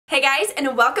Hey guys,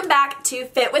 and welcome back to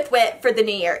Fit with Wit for the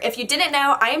new year. If you didn't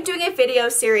know, I am doing a video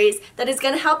series that is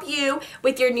going to help you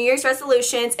with your New Year's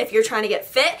resolutions if you're trying to get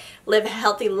fit, live a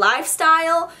healthy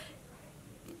lifestyle,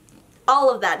 all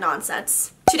of that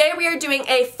nonsense. Today we are doing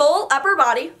a full upper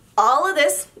body, all of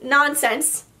this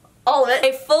nonsense, all of it,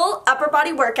 a full upper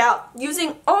body workout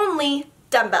using only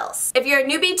dumbbells. If you're a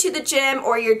newbie to the gym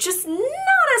or you're just not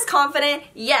as confident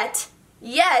yet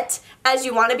as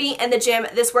you want to be in the gym,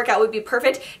 this workout would be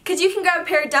perfect because you can grab a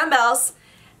pair of dumbbells,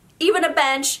 even a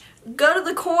bench, go to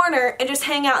the corner and just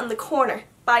hang out in the corner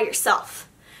by yourself.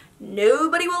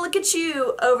 Nobody will look at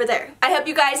you over there. I hope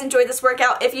you guys enjoyed this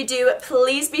workout. If you do,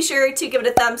 please be sure to give it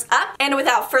a thumbs up. And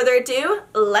without further ado,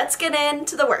 let's get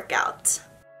into the workout.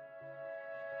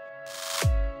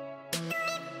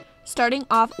 Starting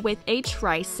off with a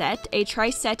triset. A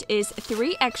triset is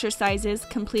 3 exercises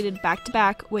completed back to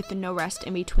back with no rest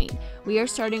in between. We are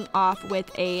starting off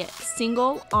with a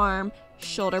single arm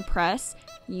shoulder press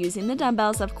using the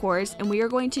dumbbells, of course, and we are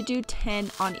going to do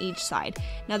 10 on each side.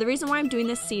 Now the reason why I'm doing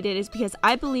this seated is because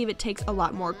I believe it takes a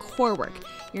lot more core work.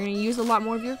 You're going to use a lot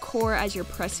more of your core as you're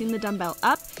pressing the dumbbell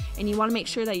up, and you want to make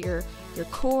sure that your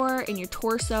core and your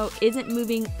torso isn't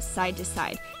moving side to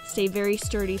side. Stay very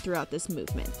sturdy throughout this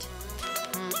movement.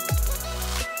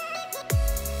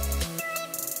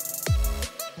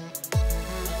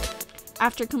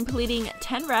 After completing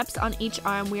 10 reps on each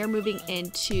arm, we are moving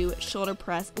into shoulder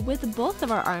press with both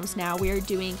of our arms now. We are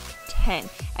doing 10.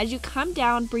 As you come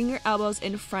down, bring your elbows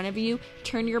in front of you,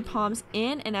 turn your palms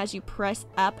in, and as you press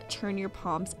up, turn your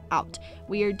palms out.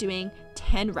 We are doing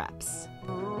 10 reps.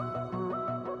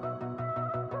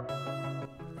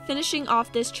 Finishing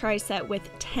off this tricep with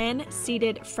 10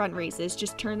 seated front raises.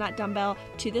 Just turn that dumbbell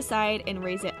to the side and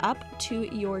raise it up to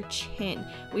your chin.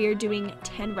 We are doing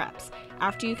 10 reps.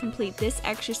 After you complete this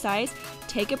exercise,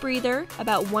 take a breather,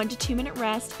 about 1 to 2 minute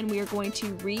rest, and we are going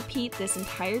to repeat this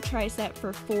entire tricep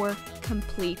for 4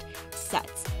 complete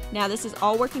sets. Now this is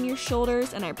all working your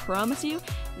shoulders, and I promise you,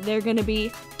 they're gonna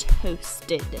be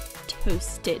toasted.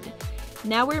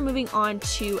 Now we're moving on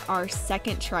to our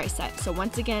second tricep. So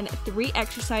once again, 3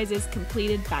 exercises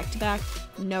completed back to back,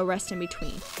 no rest in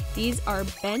between. These are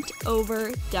bent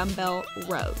over dumbbell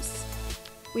rows.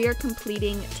 We are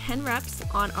completing 10 reps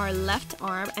on our left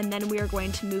arm, and then we are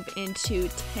going to move into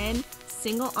 10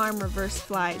 single arm reverse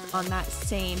flies on that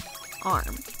same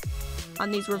arm. On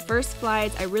these reverse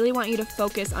flies, I really want you to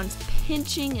focus on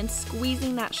pinching and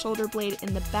squeezing that shoulder blade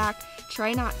in the back.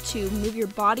 Try not to move your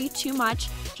body too much,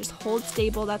 just hold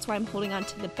stable. That's why I'm holding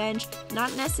onto the bench.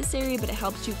 Not necessary, but it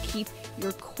helps you keep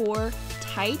your core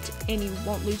tight and you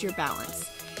won't lose your balance.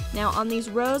 Now on these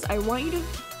rows, I want you to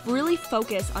really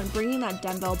focus on bringing that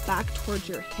dumbbell back towards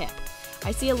your hip.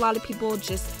 I see a lot of people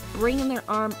just bringing their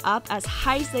arm up as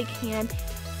high as they can.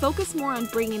 Focus more on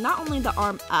bringing not only the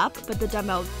arm up, but the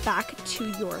dumbbell back to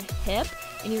your hip,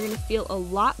 and you're going to feel a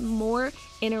lot more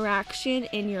interaction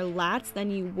in your lats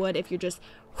than you would if you're just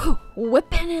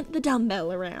whipping the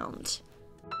dumbbell around.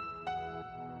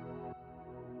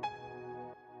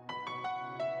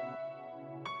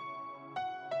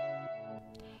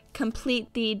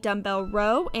 Complete the dumbbell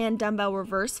row and dumbbell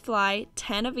reverse fly,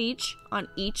 10 of each on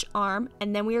each arm,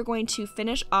 and then we are going to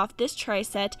finish off this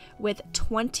tricep with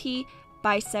 20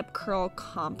 bicep curl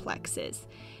complexes.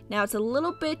 Now it's a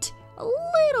little bit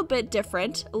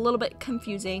different, a little bit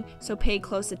confusing, so pay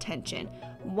close attention.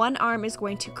 One arm is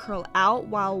going to curl out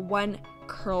while one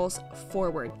curls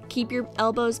forward. Keep your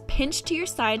elbows pinched to your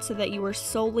side so that you are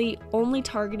solely only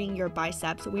targeting your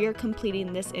biceps. We are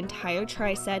completing this entire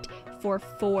tricep for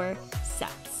 4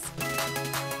 sets.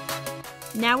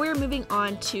 Now we're moving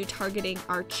on to targeting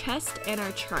our chest and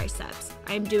our triceps.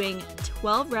 I'm doing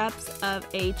 12 reps of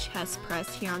a chest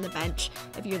press here on the bench.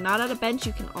 If you're not on a bench,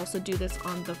 you can also do this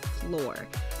on the floor.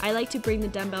 I like to bring the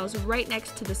dumbbells right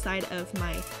next to the side of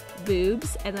my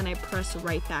boobs, and then I press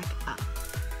right back up.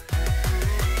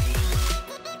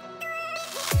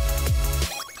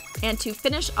 And to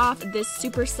finish off this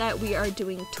superset, we are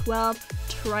doing 12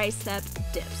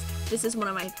 tricep dips. This is one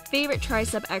of my favorite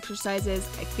tricep exercises.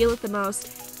 I feel it the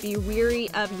most. Be wary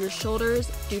of your shoulders.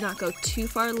 Do not go too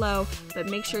far low, but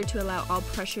make sure to allow all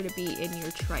pressure to be in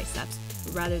your triceps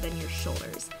rather than your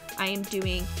shoulders. I am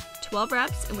doing 12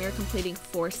 reps, and we are completing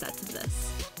 4 sets of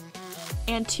this.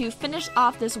 And to finish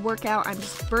off this workout, I'm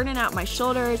just burning out my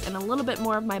shoulders and a little bit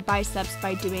more of my biceps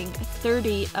by doing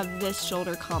 30 of this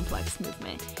shoulder complex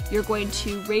movement. You're going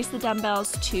to raise the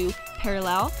dumbbells to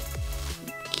parallel.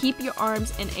 Keep your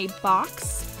arms in a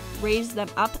box, raise them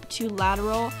up to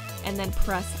lateral, and then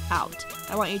press out.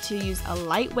 I want you to use a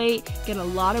light weight, get a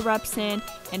lot of reps in,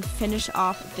 and finish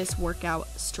off this workout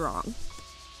strong.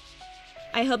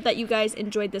 I hope that you guys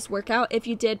enjoyed this workout. If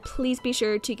you did, please be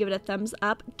sure to give it a thumbs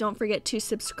up. Don't forget to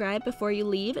subscribe before you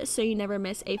leave so you never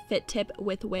miss a fit tip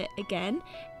with Whit again.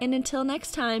 And until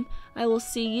next time, I will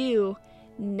see you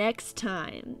next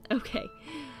time. Okay.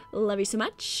 Love you so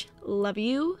much. Love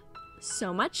you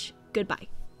so much. Goodbye.